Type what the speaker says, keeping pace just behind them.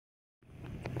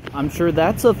I'm sure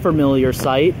that's a familiar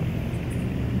sight.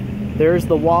 There's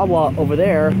the Wawa over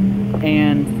there,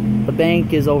 and the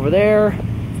bank is over there.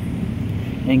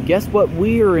 And guess what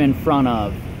we are in front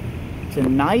of?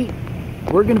 Tonight,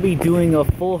 we're going to be doing a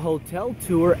full hotel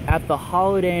tour at the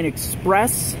Holiday Inn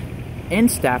Express in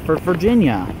Stafford,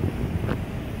 Virginia.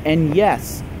 And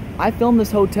yes, I filmed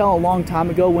this hotel a long time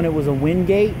ago when it was a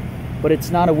Wingate, but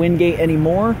it's not a Wingate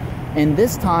anymore. And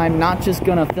this time, not just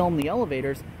going to film the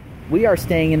elevators, we are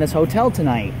staying in this hotel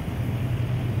tonight.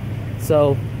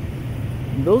 So,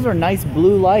 those are nice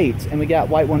blue lights, and we got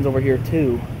white ones over here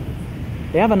too.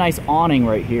 They have a nice awning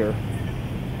right here.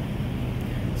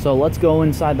 So let's go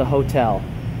inside the hotel.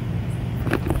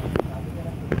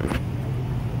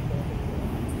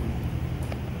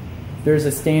 There's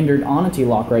a standard Onity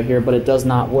lock right here, but it does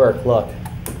not work, look.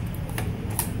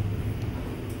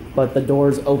 But the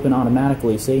doors open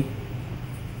automatically, see?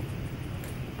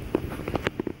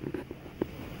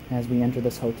 As we enter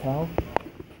this hotel,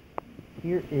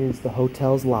 here is the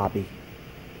hotel's lobby.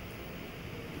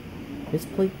 This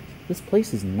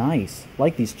place is nice. I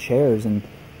like these chairs, and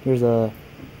there's a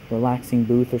relaxing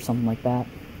booth or something like that.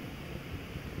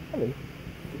 Hello.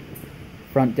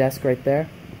 Front desk right there.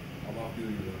 I'm off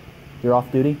duty. You're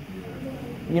off duty?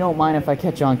 Yeah. You don't mind if I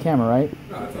catch you on camera, right?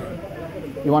 No, that's all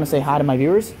right. You want to say hi to my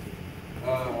viewers? You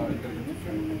got a YouTube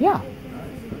channel? Yeah.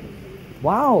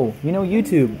 Wow, you know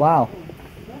YouTube. Wow.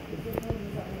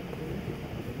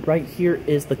 Right here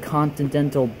is the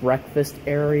continental breakfast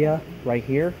area, right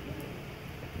here.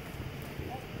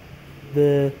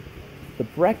 The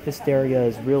breakfast area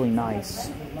is really nice.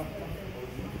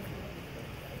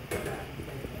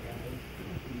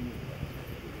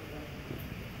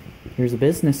 Here's a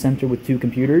business center with 2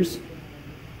 computers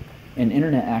and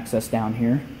internet access down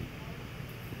here.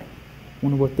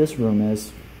 Wonder what this room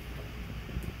is.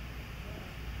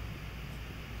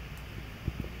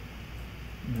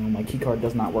 No, my key card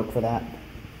does not work for that.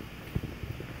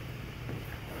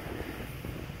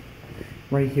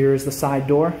 Right here is the side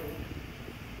door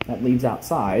that leads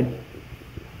outside.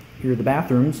 Here are the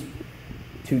bathrooms,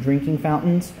 2 drinking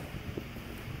fountains.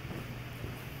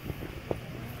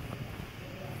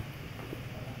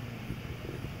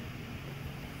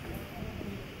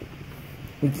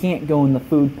 We can't go in the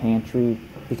food pantry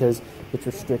because it's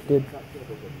restricted.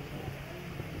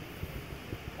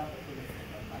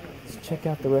 Let's check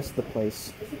out the rest of the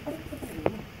place.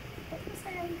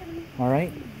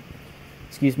 Alright.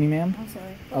 Excuse me, ma'am? I'm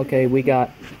sorry. Okay, we got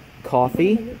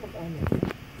coffee.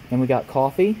 And we got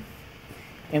coffee.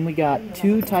 And we got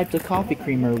 2 types of coffee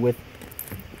creamer with...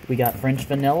 We got French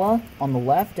vanilla on the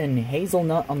left and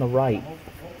hazelnut on the right.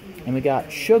 And we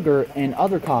got sugar and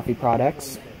other coffee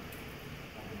products.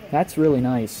 That's really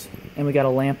nice. And we got a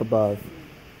lamp above.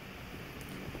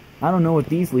 I don't know what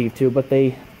these lead to, but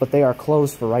they are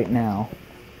closed for right now.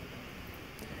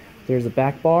 There's a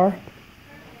back bar.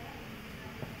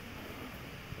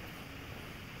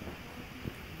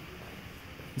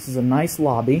 This is a nice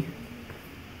lobby.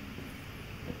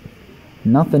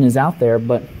 Nothing is out there,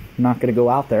 but I'm not going to go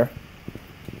out there.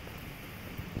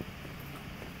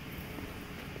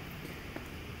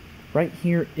 Right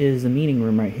here is a meeting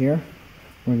room right here.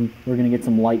 We're going to get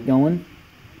some light going.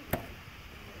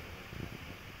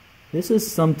 This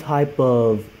is some type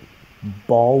of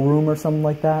ballroom or something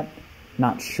like that.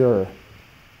 Not sure.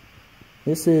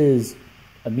 This is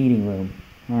a meeting room.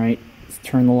 Alright, let's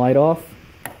turn the light off.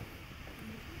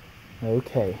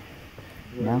 Okay.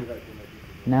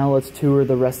 Now let's tour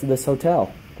the rest of this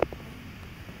hotel.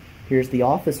 Here's the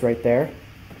office right there.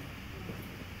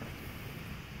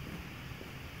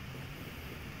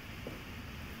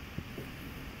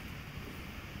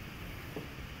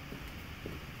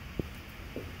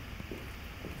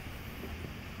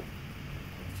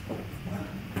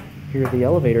 Here are the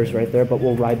elevators right there, but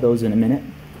we'll ride those in a minute.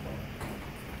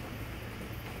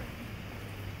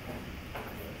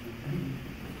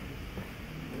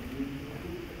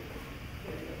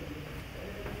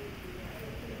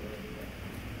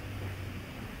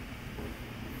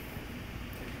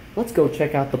 Let's go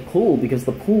check out the pool, because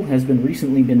the pool has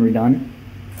recently been redone.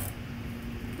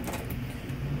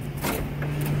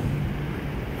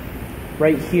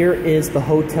 Right here is the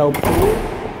hotel pool.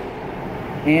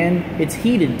 And it's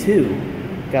heated too.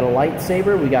 Got a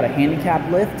lightsaber, we got a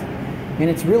handicap lift, and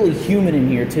it's really humid in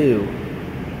here too.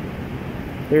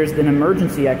 There's an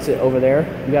emergency exit over there.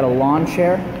 We got a lawn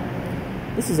chair.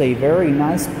 This is a very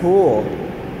nice pool.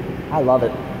 I love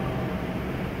it.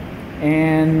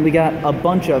 And we got a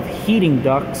bunch of heating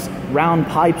ducts, round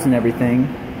pipes and everything.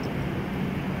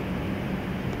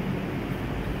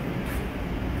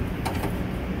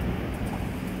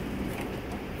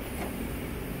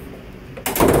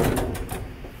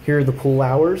 Here are the pool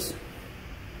hours.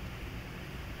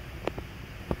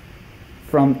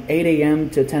 From 8 a.m.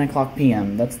 to 10 o'clock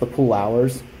p.m. That's the pool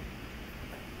hours.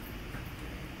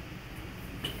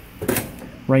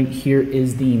 Right here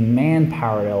is the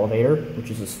man-powered elevator, which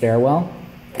is a stairwell.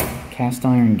 Cast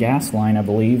iron gas line, I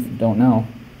believe. Don't know.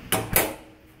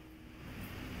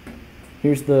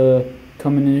 Here's the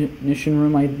combination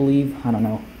room, I believe. I don't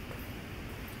know.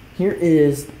 Here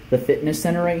is the fitness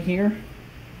center right here.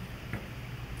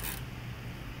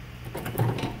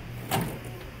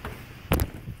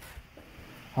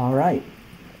 All right.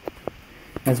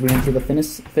 As we enter the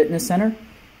fitness center,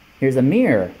 here's a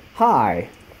mirror. Hi.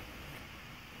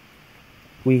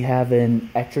 We have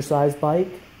an exercise bike.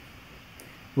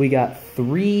 We got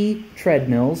 3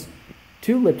 treadmills,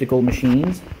 2 elliptical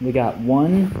machines. We got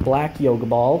 1 black yoga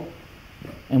ball.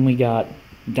 And we got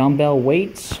dumbbell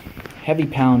weights, heavy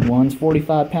pound ones,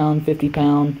 45 pound, 50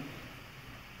 pound.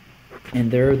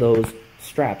 And there are those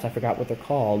straps. I forgot what they're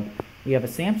called. We have a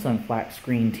Samsung flat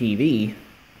screen TV.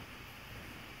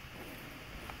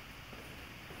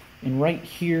 And right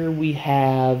here we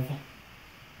have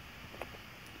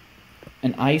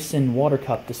an ice and water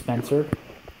cup dispenser.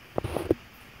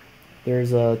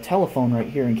 There's a telephone right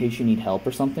here in case you need help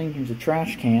or something. Here's a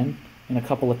trash can and a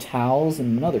couple of towels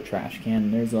and another trash can.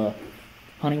 There's a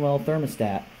Honeywell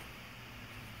thermostat.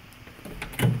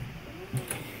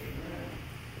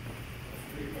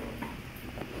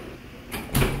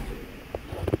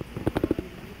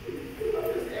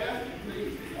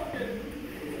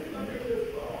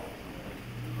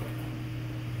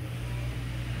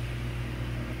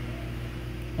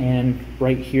 And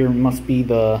right here must be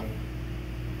the...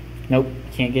 Nope,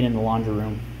 can't get in the laundry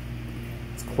room.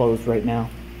 It's closed right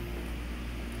now.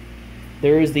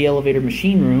 There is the elevator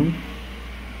machine room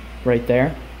right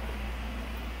there.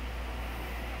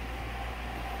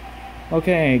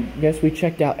 Okay, guess we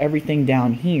checked out everything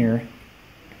down here.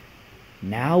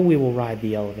 Now we will ride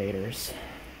the elevators.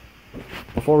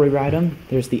 Before we ride them,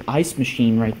 there's the ice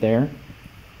machine right there.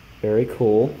 Very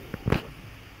cool.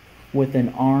 With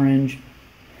an orange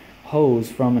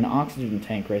hose from an oxygen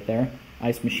tank right there.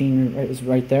 Ice machine is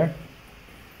right there.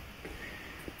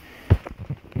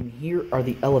 And here are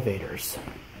the elevators.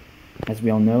 As we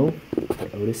all know,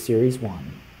 the Otis Series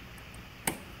 1.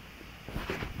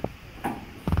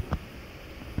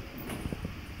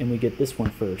 And we get this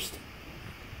one first.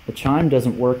 The chime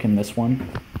doesn't work in this one.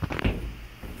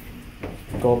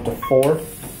 Go up to 4.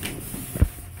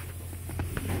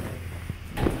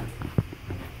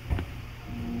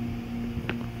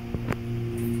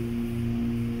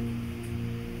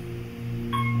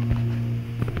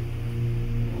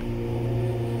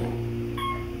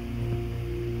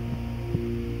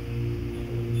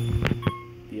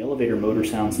 The elevator motor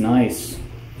sounds nice.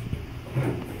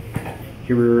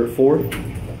 Here we're at 4.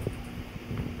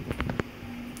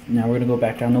 Now we're going to go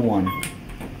back down to 1.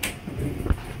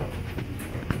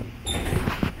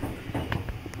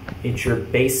 It's your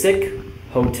basic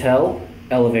hotel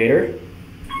elevator.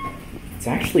 It's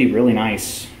actually really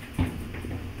nice.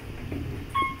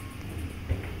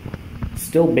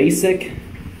 Still basic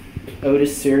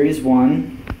Otis Series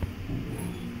 1.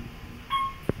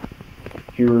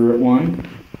 Here we're at 1.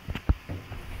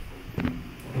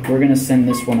 We're going to send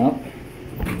this one up.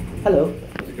 Hello.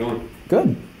 How's it going?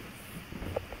 Good.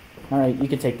 Alright, you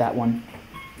can take that one.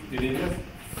 You need this?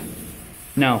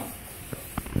 No.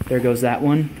 There goes that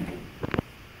one.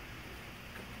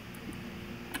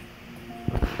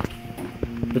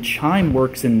 The chime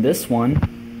works in this one.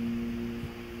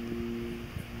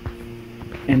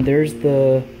 And there's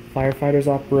the firefighter's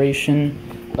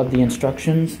operation of the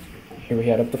instructions. Here we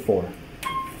head up to 4.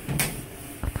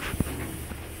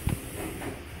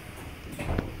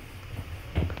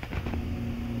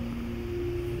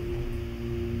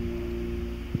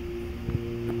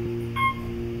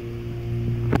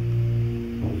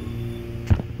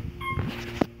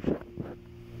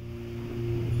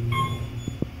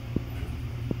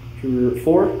 Here we're at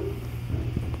 4.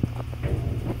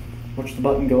 Watch the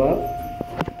button go out.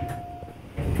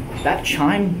 That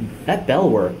chime, that bell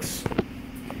works.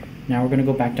 Now we're going to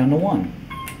go back down to 1.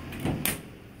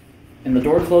 And the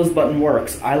door close button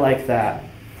works. I like that.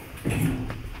 It's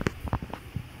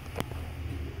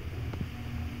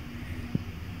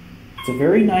a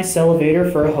very nice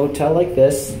elevator for a hotel like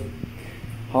this.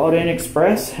 Holiday Inn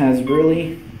Express has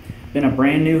really been a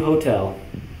brand new hotel.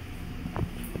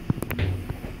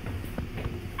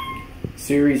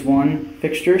 Series 1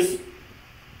 fixtures.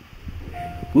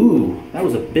 Ooh, that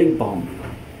was a big bump.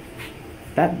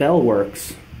 That bell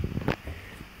works.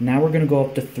 Now we're going to go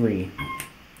up to 3.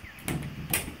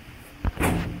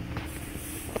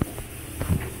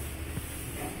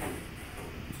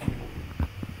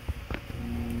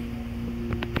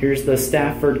 Here's the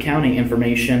Stafford County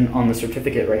information on the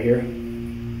certificate right here.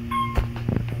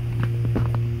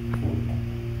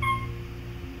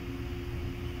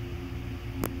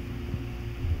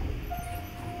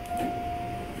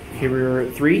 Here are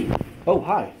 3. Oh,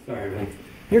 hi. Sorry, man.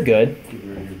 You're good. Keep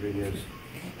your videos.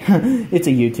 It's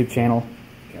a YouTube channel.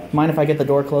 Gotcha. Mind if I get the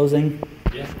door closing?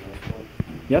 Yeah.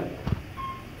 Yep.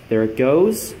 There it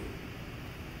goes.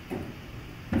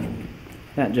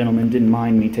 That gentleman didn't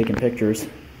mind me taking pictures.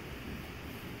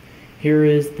 Here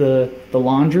is the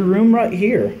laundry room right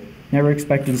here. Never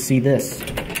expected to see this.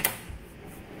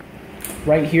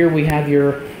 Right here we have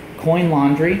your coin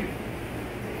laundry.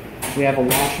 We have a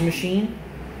washing machine.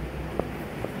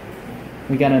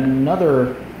 We got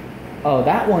another, oh,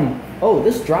 that one, oh,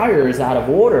 this dryer is out of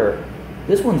order.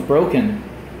 This one's broken.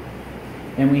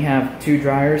 And we have 2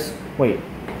 dryers. Wait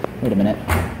a minute.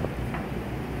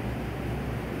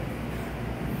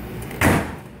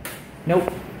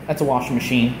 Nope, that's a washing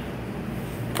machine.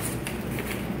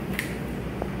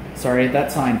 Sorry,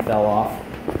 that sign fell off.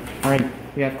 Alright,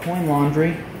 we have coin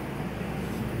laundry.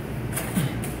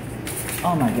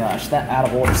 Oh my gosh, that out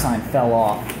of order sign fell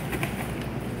off.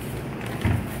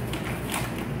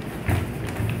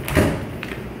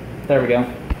 There we go.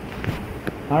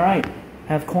 Alright,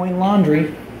 have coin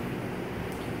laundry.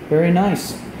 Very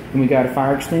nice. And we got a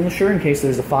fire extinguisher in case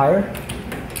there's a fire.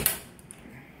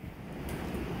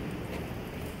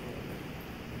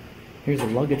 Here's a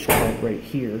luggage cart right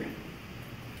here.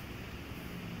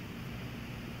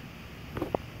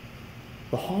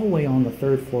 The hallway on the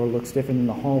 3rd floor looks different than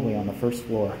the hallway on the 1st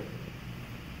floor.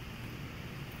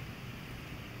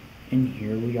 And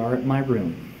here we are at my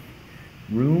room.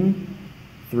 Room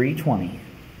 320.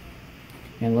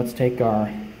 And let's take our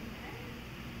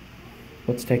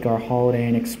Holiday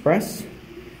Inn Express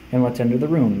and let's enter the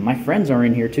room. My friends are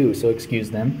in here too, so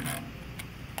excuse them.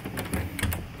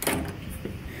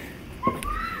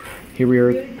 Here we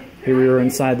are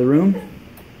inside the room.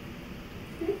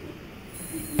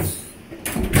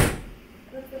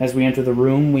 As we enter the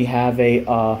room, we have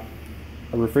a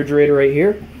refrigerator right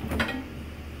here.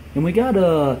 And we got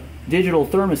a digital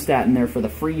thermostat in there for the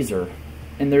freezer.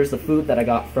 And there's the food that I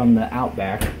got from the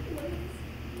Outback.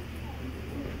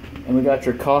 And we got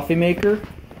your coffee maker.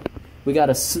 We got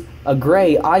a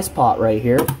gray ice pot right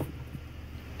here.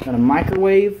 Got a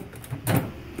microwave.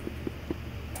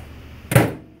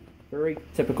 Very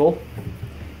typical.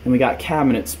 And we got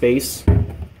cabinet space.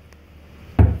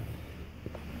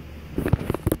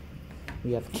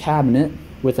 We have a cabinet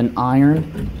with an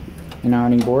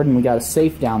ironing board, and we got a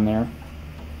safe down there.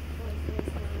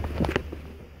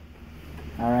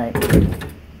 Alright.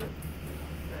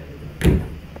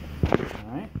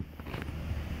 Alright.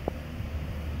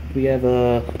 We have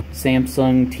a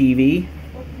Samsung TV.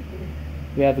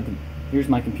 We have here's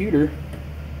my computer.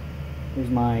 Here's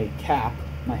my cap,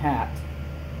 my hat.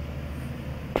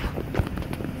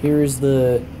 Here's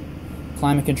the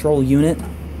climate control unit.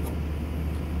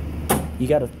 You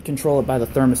gotta control it by the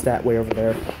thermostat way over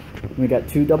there. We got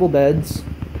 2 double beds.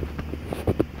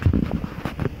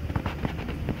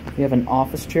 We have an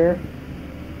office chair.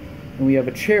 And we have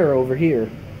a chair over here.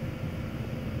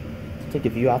 Let's take a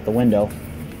view out the window.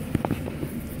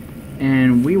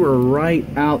 And we were right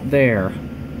out there.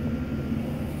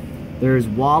 There's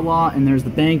Wawa and there's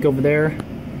the bank over there.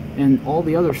 And all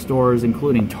the other stores,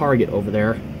 including Target over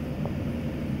there.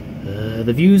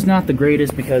 The view's not the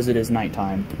greatest because it is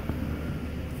nighttime.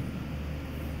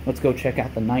 Let's go check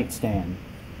out the nightstand.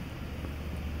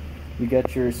 You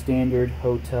got your standard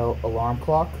hotel alarm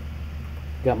clock.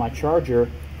 Got my charger.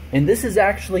 And this is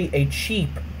actually a cheap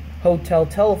hotel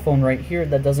telephone right here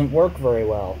that doesn't work very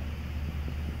well.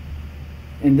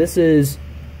 And this is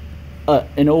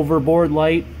an overboard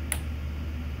light.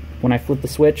 When I flip the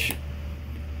switch,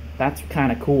 that's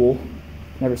kind of cool.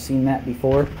 Never seen that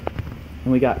before.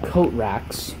 And we got coat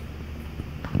racks.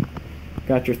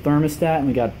 Got your thermostat, and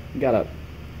we got a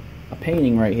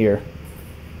painting right here.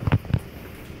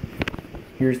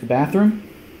 Here's the bathroom.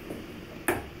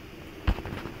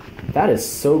 That is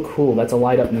so cool. That's a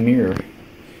light up mirror.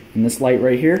 And this light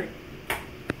right here.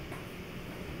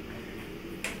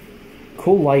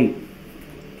 Cool light.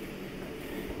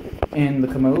 And the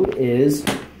commode it's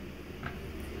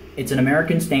an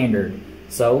American standard.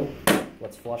 So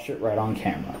let's flush it right on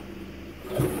camera.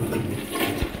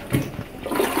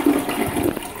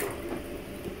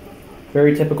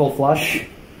 Very typical flush.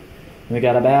 We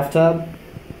got a bathtub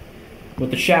with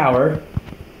the shower,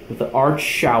 with the arch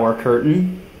shower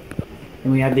curtain,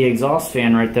 and we have the exhaust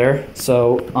fan right there.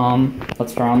 So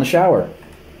let's turn on the shower.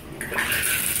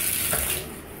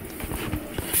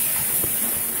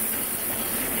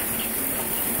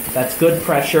 That's good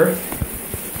pressure.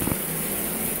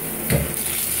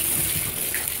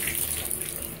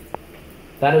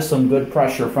 That is some good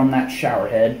pressure from that shower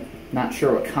head. Not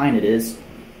sure what kind it is.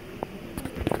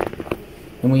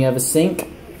 And we have a sink.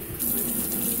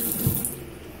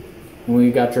 And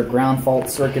we've got your ground fault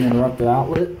circuit interrupted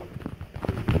outlet.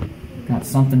 Got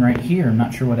something right here. I'm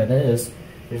not sure what it is.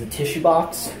 There's a tissue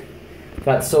box.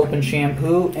 Got soap and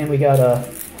shampoo. And we got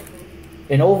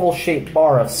an oval-shaped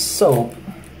bar of soap.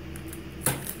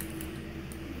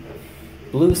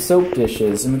 Blue soap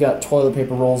dishes. And we got toilet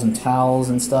paper rolls and towels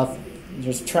and stuff.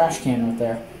 There's a trash can right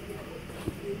there.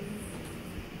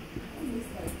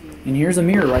 And here's a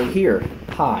mirror right here.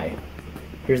 Hi.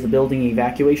 Here's the building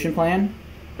evacuation plan.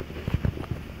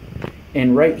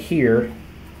 And right here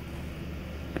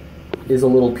is a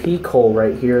little peek hole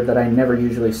right here that I never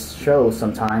usually show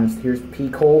sometimes. Here's the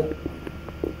peek hole.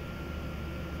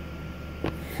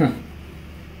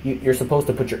 You're supposed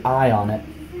to put your eye on it.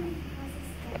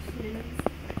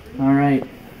 Alright.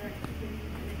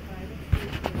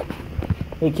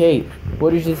 Hey Kate,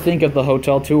 what did you think of the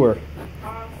hotel tour?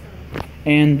 Awesome.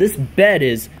 And this bed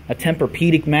is a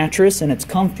Tempur-Pedic mattress and it's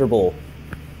comfortable.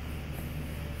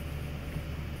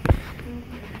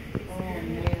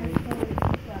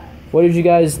 What did you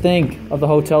guys think of the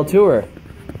hotel tour?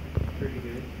 Pretty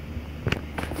good.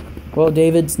 Well,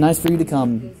 David, it's nice for you to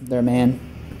come there, man.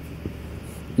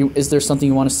 Is there something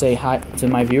you want to say hi to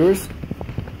my viewers?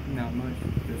 Not much.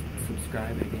 Just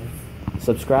subscribe, I guess.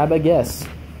 Subscribe, I guess.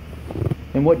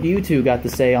 And what do you two got to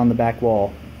say on the back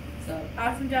wall?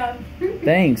 Awesome job.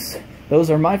 Thanks. Those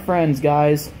are my friends,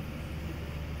 guys.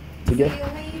 See you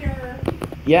later.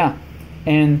 Yeah.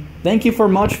 And thank you for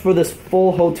much for this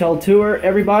full hotel tour,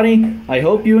 everybody. I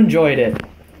hope you enjoyed it.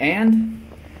 And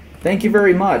thank you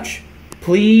very much.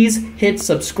 Please hit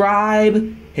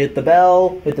subscribe, hit the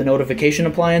bell, hit the notification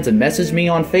appliance, and message me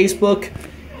on Facebook,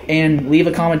 and leave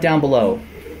a comment down below.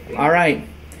 All right.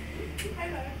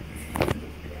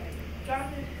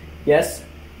 Jonathan, Yes?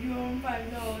 you own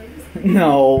 $5.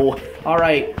 No. All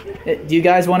right. Do you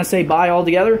guys want to say bye all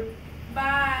together?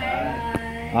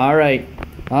 Bye. All right.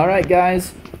 All right,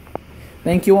 guys.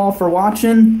 Thank you all for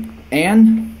watching,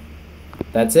 and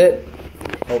that's it.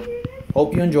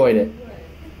 Hope you enjoyed it.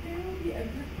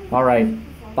 All right.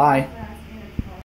 Bye.